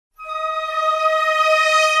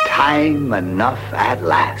time enough at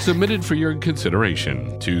last. Submitted for your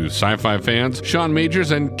consideration to sci-fi fans Sean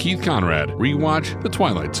Majors and Keith Conrad. Rewatch The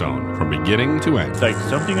Twilight Zone from beginning to end. It's like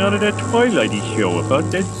something out of that Twilighty show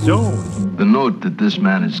about that zone. The note that this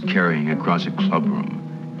man is carrying across a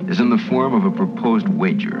clubroom is in the form of a proposed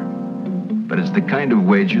wager. But it's the kind of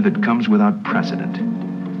wager that comes without precedent.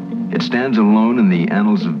 It stands alone in the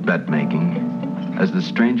annals of bet-making as the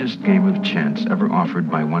strangest game of chance ever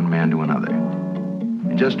offered by one man to another.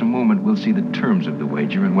 In just a moment, we'll see the terms of the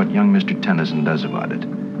wager and what young Mr. Tennyson does about it.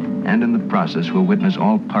 And in the process, we'll witness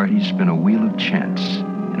all parties spin a wheel of chance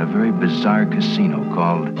in a very bizarre casino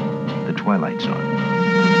called the Twilight Zone.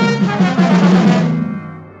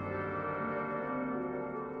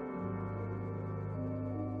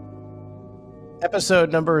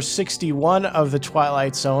 Episode number 61 of The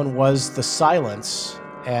Twilight Zone was The Silence.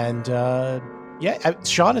 And,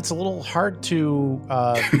 Sean, it's a little hard to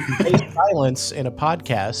convey silence in a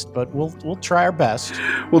podcast, but we'll try our best.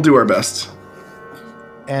 We'll do our best.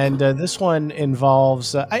 And this one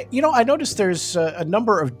involves, I noticed there's a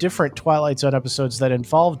number of different Twilight Zone episodes that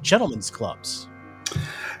involve gentlemen's clubs.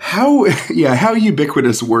 How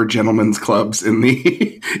ubiquitous were gentlemen's clubs in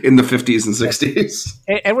the 50s and 60s?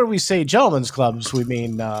 And when we say gentlemen's clubs, we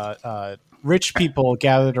mean rich people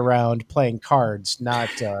gathered around playing cards, not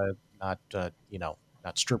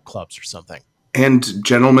strip clubs or something. And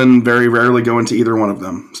gentlemen very rarely go into either one of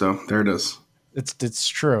them. So there it is. It's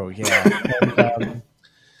true, yeah. And,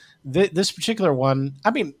 this particular one,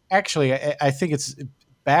 I mean, actually, I think it's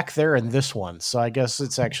back there in this one. So I guess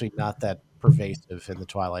it's actually not that pervasive in the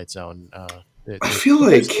Twilight Zone. I feel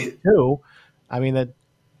like two. I mean,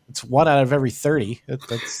 it's 1 out of every 30.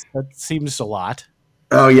 That seems a lot.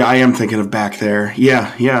 Oh yeah, I am thinking of back there.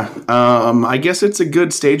 Yeah. I guess it's a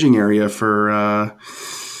good staging area for a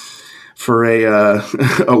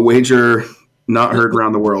wager not heard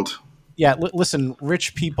around the world. Yeah, listen,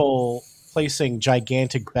 rich people placing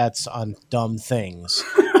gigantic bets on dumb things.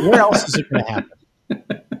 Where else is it going to happen?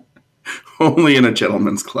 Only in a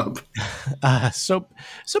gentleman's club. So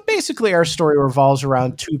basically, our story revolves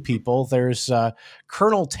around two people. There's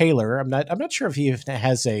Colonel Taylor. I'm not sure if he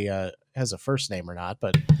has a first name or not,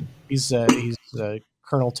 but he's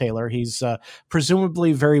Colonel Taylor. He's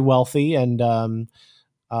presumably very wealthy and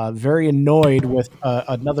very annoyed with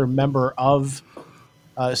another member of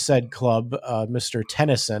said club, Mr.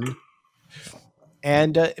 Tennyson.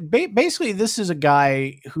 And basically, this is a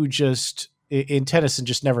guy who in Tennyson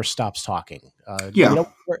just never stops talking. When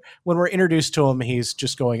we're introduced to him, he's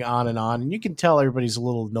just going on, and you can tell everybody's a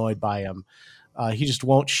little annoyed by him. He just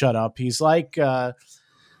won't shut up. I was going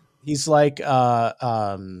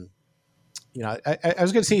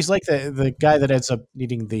to say he's like the guy that ends up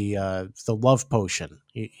needing the love potion.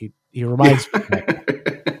 He reminds me of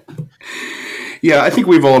that. Yeah, I think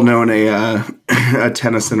we've all known a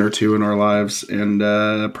Tennyson or two in our lives, and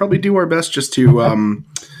probably do our best just to,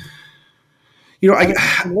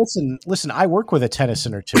 Listen. I work with a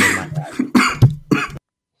Tennyson or two in my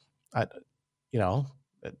life.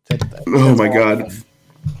 Oh my God.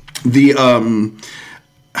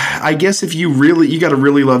 I guess if you got to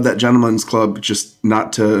really love that gentleman's club, just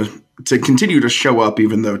not to continue to show up,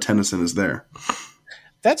 even though Tennyson is there.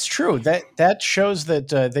 That's true. That shows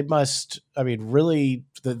that they must. I mean, really,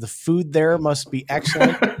 the food there must be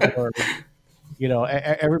excellent. Or,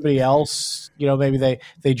 everybody else, maybe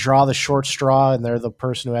they draw the short straw, and they're the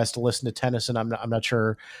person who has to listen to Tennyson. I'm not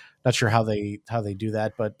sure how they do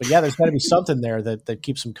that, but yeah, there's got to be something there that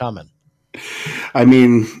keeps them coming. I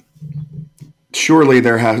mean, surely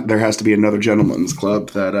there has to be another gentleman's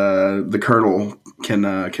club that the Colonel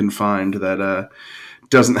can find that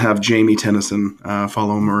doesn't have Jamie Tennyson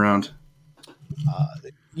follow him around.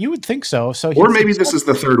 You would think so. Or maybe this is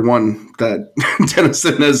the third one that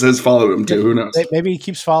Tennyson has followed him to. Who knows? Maybe he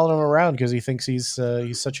keeps following him around because he thinks he's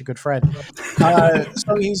such a good friend.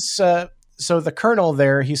 So the Colonel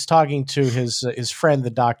there, he's talking to his friend, the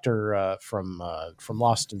Doctor from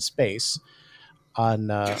Lost in Space, on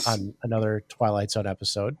another Twilight Zone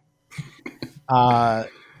episode.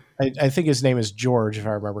 I think his name is George, if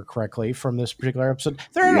I remember correctly, from this particular episode.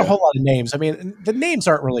 There aren't a whole lot of names. I mean, the names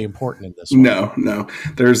aren't really important in this one. No.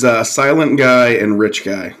 There's a silent guy and rich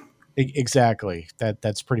guy. Exactly.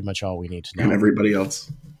 That's pretty much all we need to know. And everybody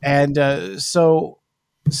else. And so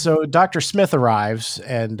Dr. Smith arrives,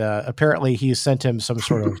 and apparently he sent him some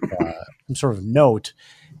sort of note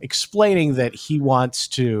explaining that he wants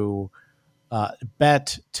to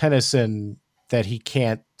bet Tennyson that he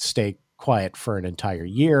can't stay quiet for an entire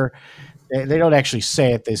year, They don't actually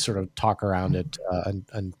say it. They sort of talk around it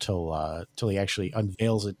until he actually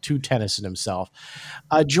unveils it to Tennyson himself.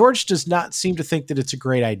 George does not seem to think that it's a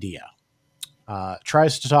great idea.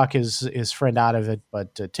 Tries to talk his friend out of it,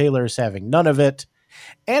 but Taylor's having none of it.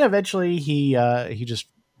 And eventually he just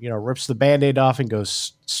rips the Band-Aid off and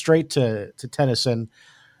goes straight to Tennyson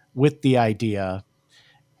with the idea.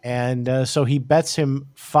 And so he bets him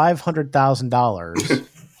 $500,000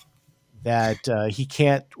 that he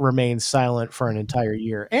can't remain silent for an entire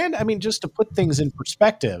year. And I mean, just to put things in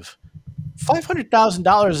perspective,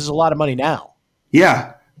 $500,000 is a lot of money now.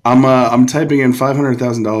 Yeah. I'm typing in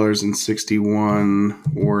 $500,000 and 61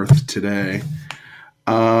 worth today.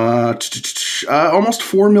 Almost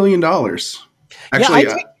 $4 million. Actually,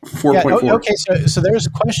 4.4. Okay, so there's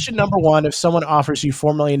question number one. If someone offers you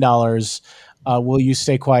 $4 million, will you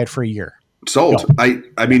stay quiet for a year? Sold. No.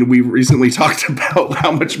 I mean, we recently talked about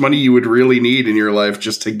how much money you would really need in your life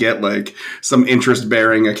just to get like some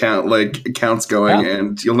interest-bearing accounts going,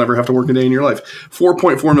 and you'll never have to work a day in your life.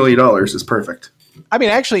 $4.4 million is perfect. I mean,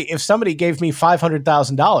 actually, if somebody gave me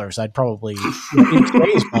 $500,000, I'd probably in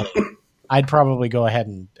today's money, I'd probably go ahead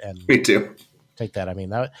and me too. Take that. I mean,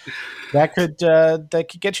 that could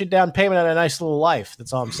get you down payment on a nice little life.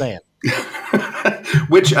 That's all I'm saying.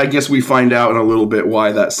 Which I guess we find out in a little bit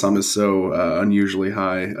why that sum is so unusually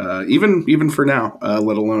high, even for now,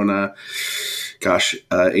 let alone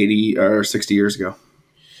 80 or 60 years ago.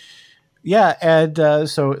 Yeah, and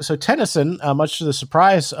so Tennyson, much to the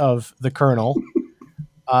surprise of the Colonel,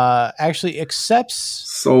 actually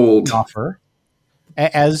accepts the offer,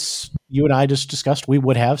 as you and I just discussed. We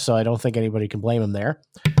would have, so I don't think anybody can blame him there.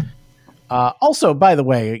 Also, by the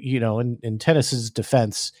way, in Tennyson's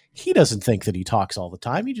defense, he doesn't think that he talks all the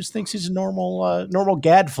time. He just thinks he's a normal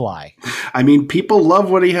gadfly. I mean, people love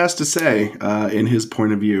what he has to say in his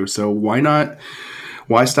point of view. So why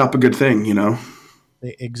stop a good thing,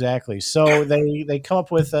 Exactly. So they come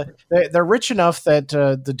up with they're rich enough that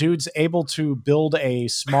the dude's able to build a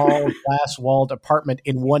small glass-walled apartment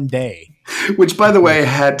in one day. Which, by the way,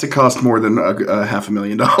 had to cost more than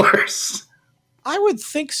 $500,000. I would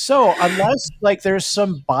think so, unless there's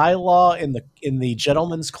some bylaw in the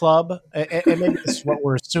gentleman's club, and maybe this is what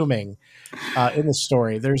we're assuming in the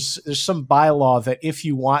story. There's some bylaw that if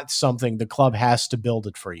you want something, the club has to build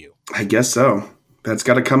it for you. I guess so. That's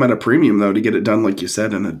got to come at a premium, though, to get it done, like you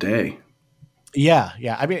said, in a day. Yeah.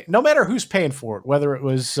 I mean, no matter who's paying for it, whether it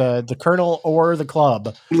was the Colonel or the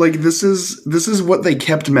club. This is what they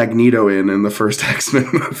kept Magneto in the first X-Men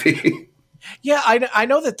movie. Yeah, I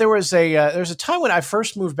know that there was a time when I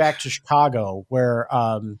first moved back to Chicago where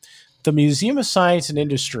the Museum of Science and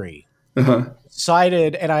Industry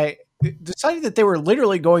decided that they were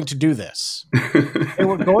literally going to do this. They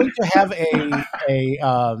were going to have a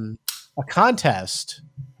contest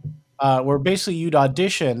where basically you'd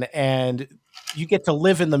audition and you get to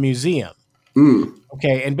live in the museum.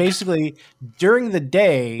 Okay, and basically during the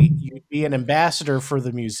day you'd be an ambassador for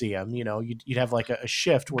the museum. You'd have like a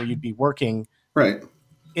shift where you'd be working right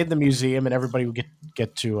in the museum, and everybody would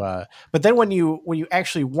get to. But then when you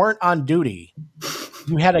actually weren't on duty,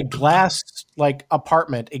 you had a glass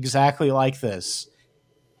apartment exactly like this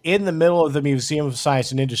in the middle of the Museum of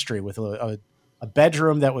Science and Industry with a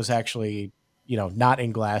bedroom that was actually not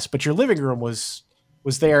in glass, but your living room was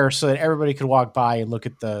there so that everybody could walk by and look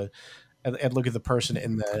at the person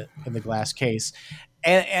in the glass case.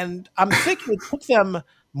 And I'm thinking it took them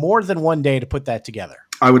more than one day to put that together.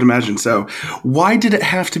 I would imagine so. Why did it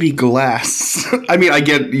have to be glass? I mean, I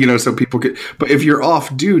get, so people could, but if you're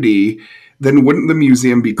off duty, then wouldn't the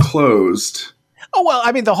museum be closed? Oh, well,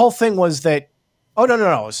 I mean, the whole thing was that, oh,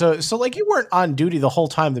 no. So you weren't on duty the whole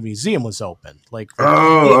time the museum was open. Okay.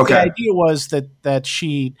 The idea was that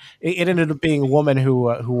it ended up being a woman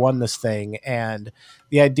who won this thing. And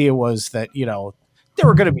the idea was that, there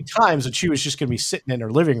were going to be times when she was just going to be sitting in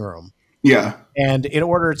her living room. Yeah. And in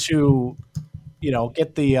order to,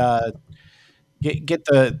 get the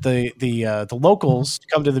locals to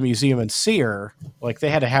come to the museum and see her, they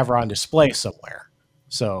had to have her on display somewhere.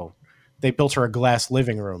 So they built her a glass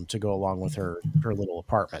living room to go along with her little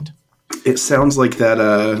apartment. It sounds like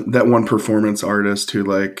that one performance artist who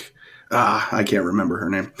I can't remember her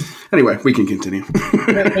name. Anyway, we can continue.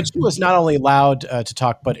 But she was not only allowed to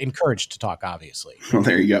talk, but encouraged to talk, obviously. Well,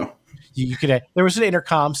 there you go. You could there was an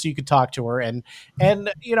intercom, so you could talk to her, and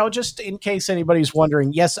just in case anybody's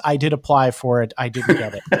wondering, yes, I did apply for it. I didn't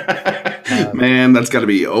get it. Man, that's got to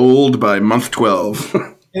be old by month 12.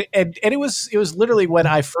 And it was literally when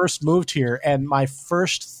I first moved here, and my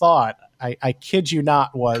first thought, I kid you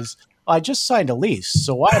not, was I just signed a lease,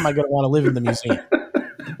 so why am I going to want to live in the museum?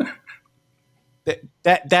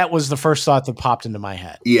 That was the first thought that popped into my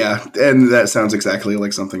head. Yeah, and that sounds exactly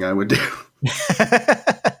like something I would do.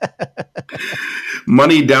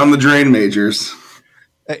 Money down the drain, Majors.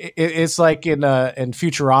 It's like in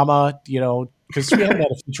Futurama, because we haven't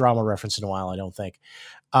had a Futurama reference in a while, I don't think.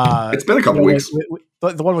 It's been a couple weeks.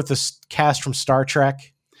 The one with the cast from Star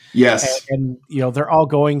Trek. Yes. And they're all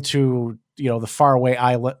going to, the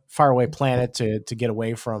faraway planet to get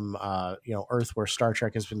away from, Earth, where Star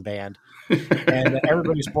Trek has been banned. And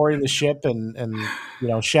everybody's boarding the ship and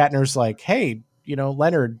Shatner's like, hey,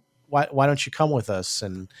 Leonard, why don't you come with us?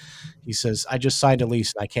 And he says, I just signed a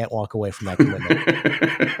lease and I can't walk away from that commitment.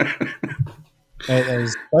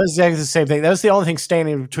 That was exactly the same thing. That was the only thing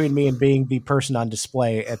standing between me and being the person on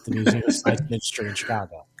display at the Museum of Science and Industry in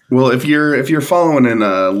Chicago. Well, if you're following in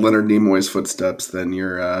Leonard Nimoy's footsteps, then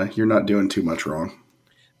you're not doing too much wrong.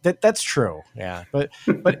 That's true, yeah. But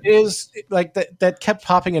it is like that kept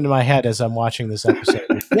popping into my head as I'm watching this episode.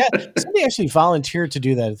 Yeah, somebody actually volunteered to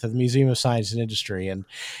do that at the Museum of Science and Industry, and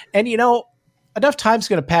enough time's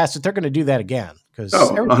going to pass that they're going to do that again because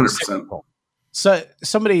 100%. So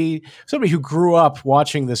somebody who grew up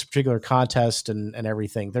watching this particular contest and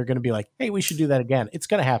everything, they're going to be like, hey, we should do that again. It's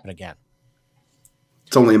going to happen again.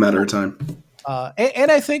 It's only a matter of time.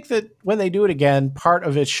 And I think that when they do it again, part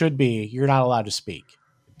of it should be you're not allowed to speak.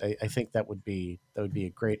 I think that would be a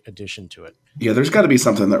great addition to it. Yeah, there's got to be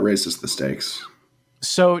something that raises the stakes.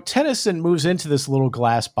 So Tennyson moves into this little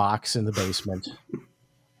glass box in the basement,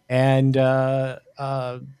 and they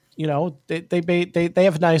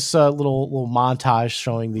have a nice little montage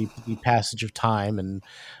showing the passage of time, and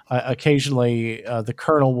occasionally the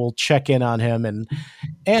Colonel will check in on him, and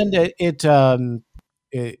it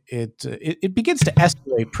begins to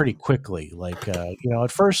escalate pretty quickly. Like,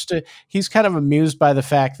 at first he's kind of amused by the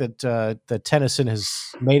fact that Tennyson has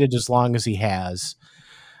made it as long as he has.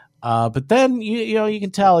 But then, you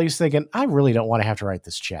can tell he's thinking, I really don't want to have to write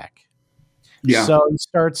this check. Yeah. So he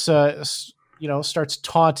starts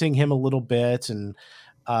taunting him a little bit. And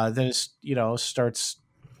then, starts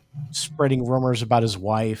spreading rumors about his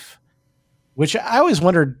wife, which I always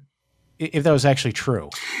wondered if that was actually true.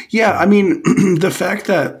 Yeah, I mean, the fact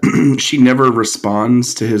that she never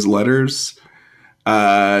responds to his letters,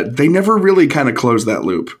 they never really kind of close that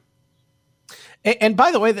loop. And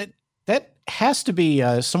by the way, that has to be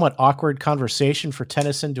a somewhat awkward conversation for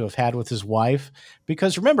Tennyson to have had with his wife,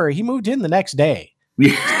 because remember, he moved in the next day.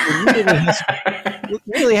 Yeah. He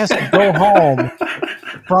really has to go home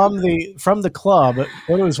from the club,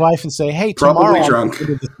 go to his wife and say, hey, tomorrow I'm going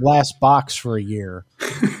to this glass box for a year.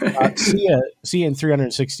 See you in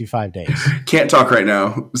 365 days. Can't talk right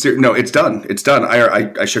now. No, it's done. It's done.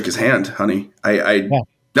 I shook his hand, honey.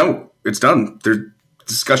 No, it's done. The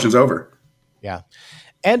discussion's over. Yeah.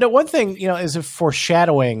 And one thing, is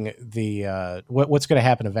foreshadowing the what's going to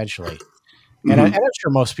happen eventually. And I'm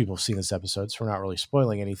sure most people have seen this episode, so we're not really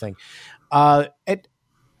spoiling anything. My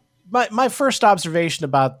first observation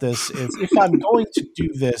about this is, if I'm going to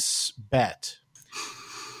do this bet,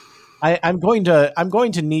 I'm going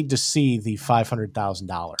to need to see the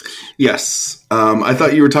 $500,000. Yes, I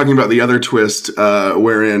thought you were talking about the other twist,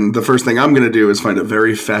 wherein the first thing I'm going to do is find a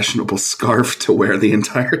very fashionable scarf to wear the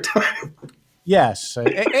entire time. Yes,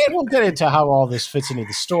 and we'll get into how all this fits into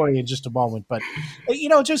the story in just a moment. But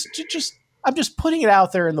just I'm just putting it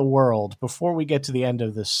out there in the world before we get to the end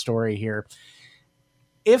of this story here.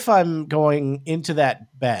 If I'm going into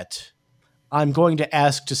that bet, I'm going to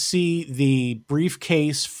ask to see the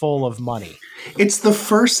briefcase full of money. It's the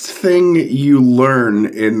first thing you learn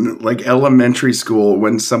in like elementary school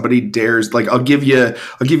when somebody dares, like, I'll give you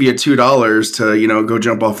 $2 to, go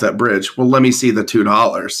jump off that bridge. Well, let me see the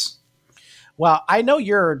 $2. Well, I know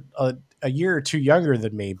you're a year or two younger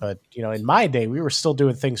than me, but in my day, we were still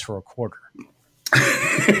doing things for a quarter.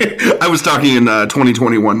 I was talking in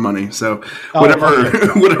 2021 money, so whatever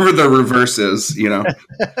the reverse is,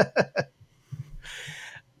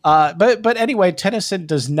 But anyway, Tennyson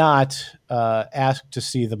does not ask to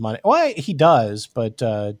see the money. Well, he does, but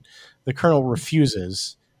the Colonel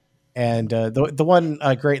refuses. And the one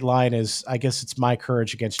great line is, "I guess it's my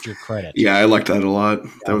courage against your credit." Yeah, I liked that a lot.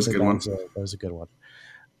 That was a good one. That was a good one.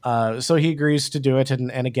 So he agrees to do it,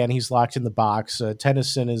 and again, he's locked in the box.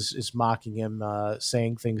 Tennyson is mocking him,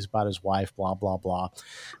 saying things about his wife, blah, blah, blah.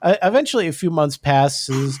 Eventually, a few months pass,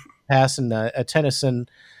 and Tennyson,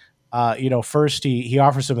 first he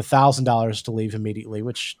offers him $1,000 to leave immediately,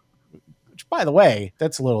 which, by the way,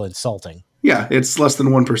 that's a little insulting. Yeah, it's less than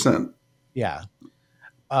 1%. Yeah.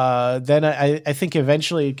 Then I think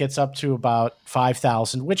eventually it gets up to about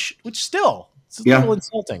 $5,000, which still, it's a little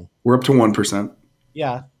insulting. We're up to 1%.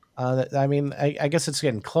 Yeah. I mean, I guess it's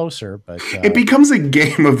getting closer, but it becomes a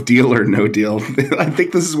game of Deal or No Deal. I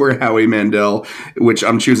think this is where Howie Mandel, which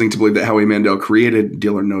I'm choosing to believe that Howie Mandel created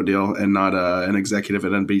Deal or No Deal and not an executive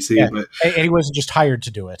at NBC. yeah, But and he wasn't just hired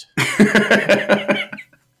to do it.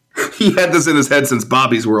 he had this in his head since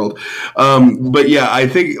Bobby's World. But yeah, I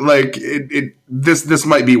think like this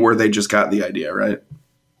might be where they just got the idea, right?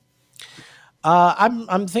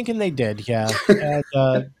 I'm thinking they did, yeah. And,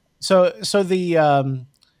 so the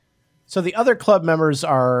other club members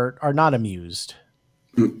are not amused,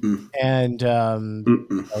 and they're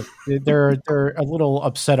a little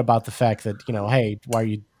upset about the fact that hey, why are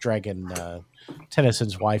you dragging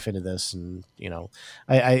Tennyson's wife into this? And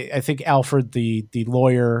I think Alfred, the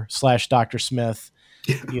lawyer / Dr. Smith,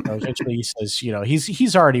 eventually he says,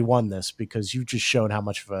 he's already won this because you've just shown how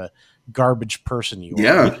much of a garbage person you are.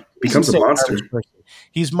 Yeah, becomes a monster.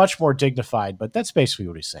 He's much more dignified, but that's basically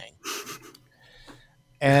what he's saying.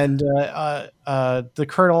 And the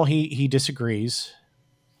colonel, he disagrees.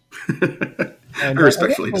 I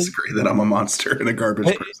respectfully disagree that I'm a monster and a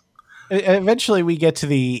garbage person. Eventually, we get to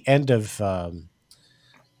the end of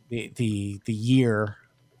the year,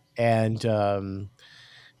 and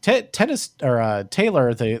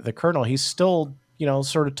Taylor, the colonel, he's still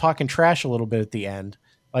sort of talking trash a little bit at the end,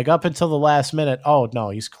 like up until the last minute. Oh no,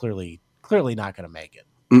 he's clearly not going to make it.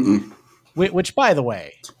 Which, by the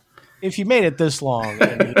way, if you made it this long,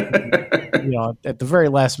 and at the very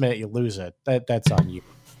last minute you lose it, that's on you.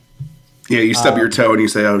 Yeah, you stub your toe and you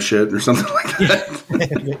say, "Oh shit," or something like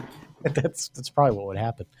that. That's probably what would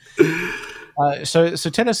happen. So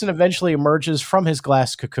Tennyson eventually emerges from his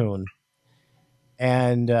glass cocoon,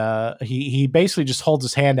 and he basically just holds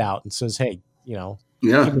his hand out and says, "Hey, give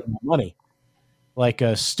me my money," like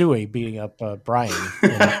Stewie beating up Brian.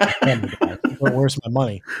 Where's my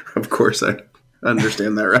money? Of course, I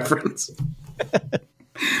understand that reference.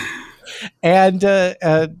 And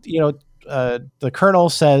the colonel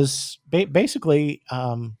says basically,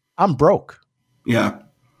 I'm broke. Yeah.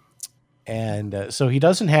 And so he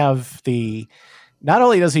doesn't have not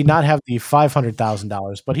only does he not have the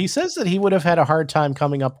 $500,000, but he says that he would have had a hard time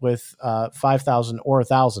coming up with $5,000 or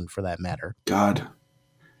 $1,000 for that matter. God.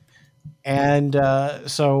 And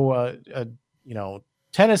so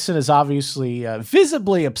Tennyson is obviously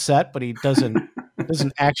visibly upset, but he doesn't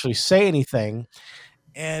actually say anything.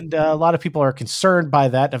 And a lot of people are concerned by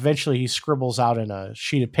that. Eventually, he scribbles out in a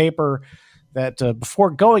sheet of paper that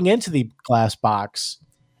before going into the glass box,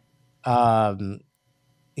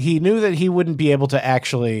 he knew that he wouldn't be able to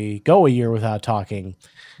actually go a year without talking.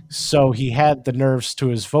 So he had the nerves to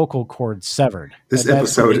his vocal cords severed. This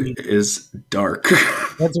episode is dark.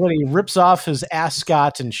 That's when he rips off his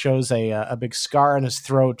ascot and shows a big scar on his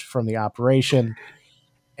throat from the operation.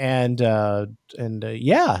 And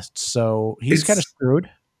so he's kind of screwed.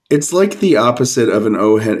 It's like the opposite of an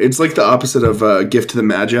O-hen. It's like the opposite of a gift to the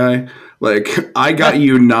Magi. Like, I got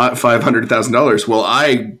you not $500,000. Well,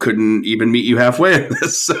 I couldn't even meet you halfway in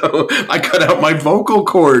this, so I cut out my vocal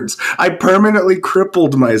cords. I permanently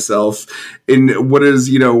crippled myself in what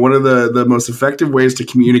is, one of the most effective ways to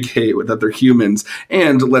communicate with other humans.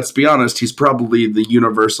 And let's be honest, he's probably the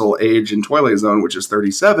universal age in Twilight Zone, which is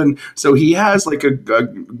 37. So he has like a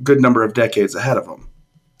good number of decades ahead of him.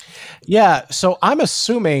 Yeah, so I'm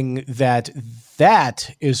assuming that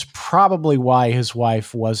is probably why his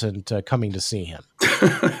wife wasn't coming to see him.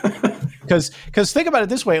 Because think about it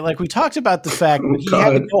this way. Like, we talked about the fact that he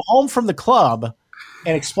had to go home from the club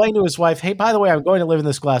and explain to his wife, hey, by the way, I'm going to live in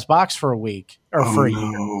this glass box for a week or for a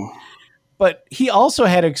year. But he also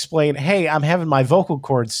had to explain, hey, I'm having my vocal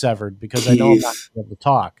cords severed because I know I'm not going to be able to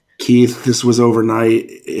talk. Keith, this was overnight.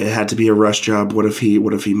 It had to be a rush job. What if he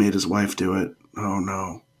made his wife do it? Oh,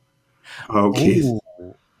 no. Oh, Keith. Ooh,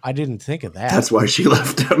 I didn't think of that. That's why she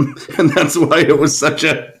left him. And that's why it was such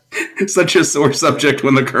a sore subject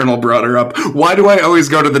when the colonel brought her up. Why do I always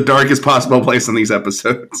go to the darkest possible place in these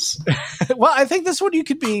episodes? Well, I think this one you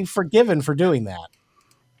could be forgiven for doing that.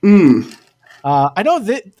 I know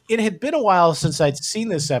that it had been a while since I'd seen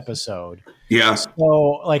this episode. Yeah.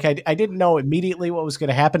 So, like, I didn't know immediately what was going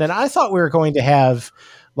to happen. And I thought we were going to have,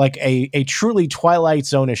 like, a truly Twilight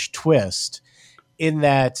Zone-ish twist in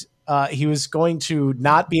that he was going to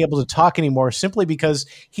not be able to talk anymore simply because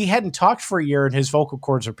he hadn't talked for a year and his vocal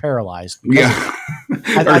cords are paralyzed. Yeah.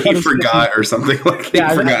 Or he forgot or something like that.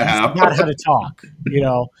 Yeah, he forgot how to talk,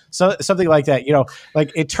 so something like that,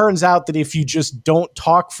 like it turns out that if you just don't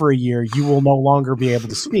talk for a year, you will no longer be able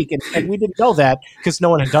to speak. And we didn't know that because no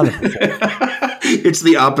one had done it before. It's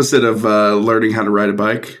the opposite of learning how to ride a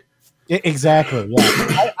bike. Exactly.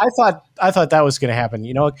 Yeah, I thought that was going to happen.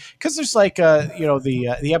 You know, because there's like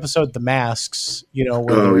the episode The Masks. You know,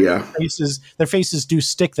 where their faces do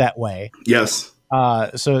stick that way. Yes.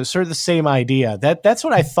 So sort of the same idea. That's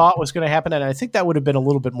what I thought was going to happen, and I think that would have been a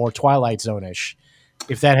little bit more Twilight Zone-ish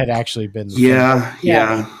if that had actually been.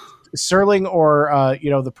 Yeah. Serling or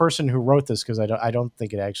the person who wrote this, because I don't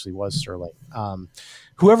think it actually was Serling.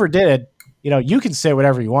 Whoever did it. You know, you can say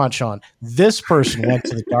whatever you want, Sean. This person went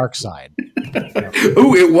to the dark side.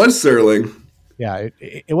 Oh, it was Serling. Yeah,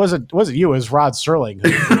 it wasn't you. It was Rod Serling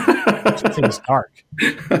who things dark.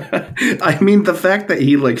 I mean, the fact that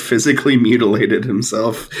he like physically mutilated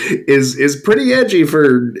himself is pretty edgy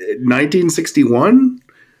for 1961.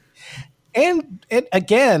 And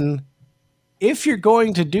again, if you're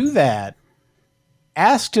going to do that,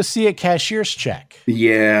 ask to see a cashier's check.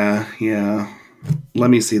 Yeah. Let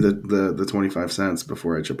me see the 25 cents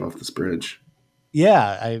before I jump off this bridge.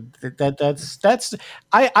 Yeah,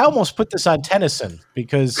 I almost put this on Tennyson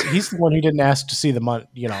because he's the one who didn't ask to see the money.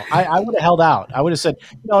 You know, I would have held out. I would have said,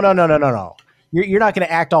 no. You're not going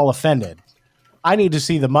to act all offended. I need to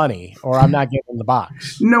see the money, or I'm not getting the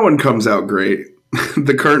box. No one comes out great.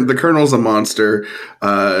 The Colonel's a monster.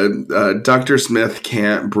 Dr. Smith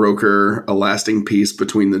can't broker a lasting peace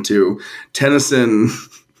between the two. Tennyson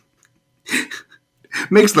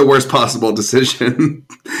makes the worst possible decision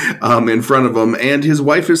in front of him, and his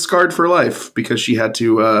wife is scarred for life because she had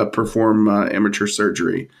to perform amateur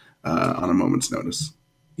surgery on a moment's notice.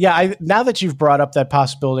 Yeah, now that you've brought up that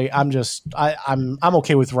possibility, I'm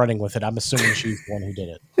okay with running with it. I'm assuming she's the one who did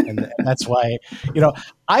it, and that's why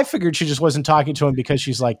I figured she just wasn't talking to him because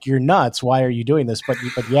she's like, "You're nuts. Why are you doing this?" But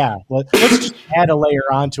yeah, let's just add a layer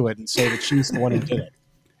onto it and say that she's the one who did it.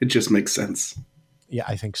 It just makes sense. Yeah,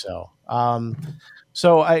 I think so.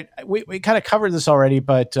 So we kind of covered this already,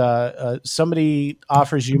 but somebody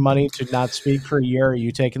offers you money to not speak for a year. Are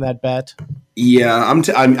you taking that bet? Yeah,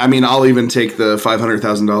 I mean, I'll even take the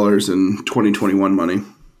 $500,000 in 2021 money.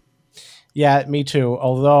 Yeah, me too.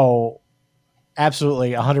 Although,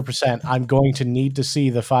 absolutely, 100%, I'm going to need to see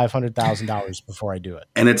the $500,000 before I do it.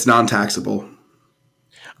 And it's non-taxable.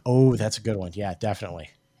 Oh, that's a good one. Yeah, definitely.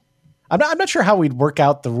 I'm not sure how we'd work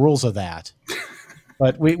out the rules of that.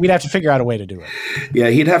 But we'd have to figure out a way to do it. Yeah,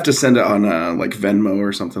 he'd have to send it on like Venmo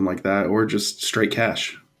or something like that, or just straight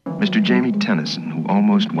cash. Mr. Jamie Tennyson, who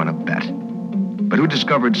almost won a bet, but who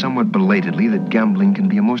discovered somewhat belatedly that gambling can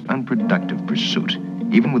be a most unproductive pursuit,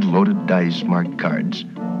 even with loaded dice marked cards,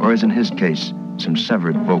 or as in his case, some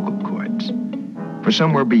severed vocal cords. For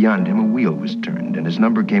somewhere beyond him, a wheel was turned, and his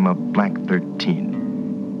number came up black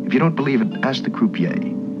 13. If you don't believe it, ask the croupier,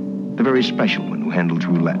 the very special one who handles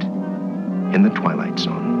roulette. In the Twilight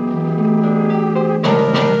Zone.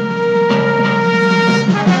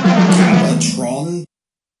 Galvatron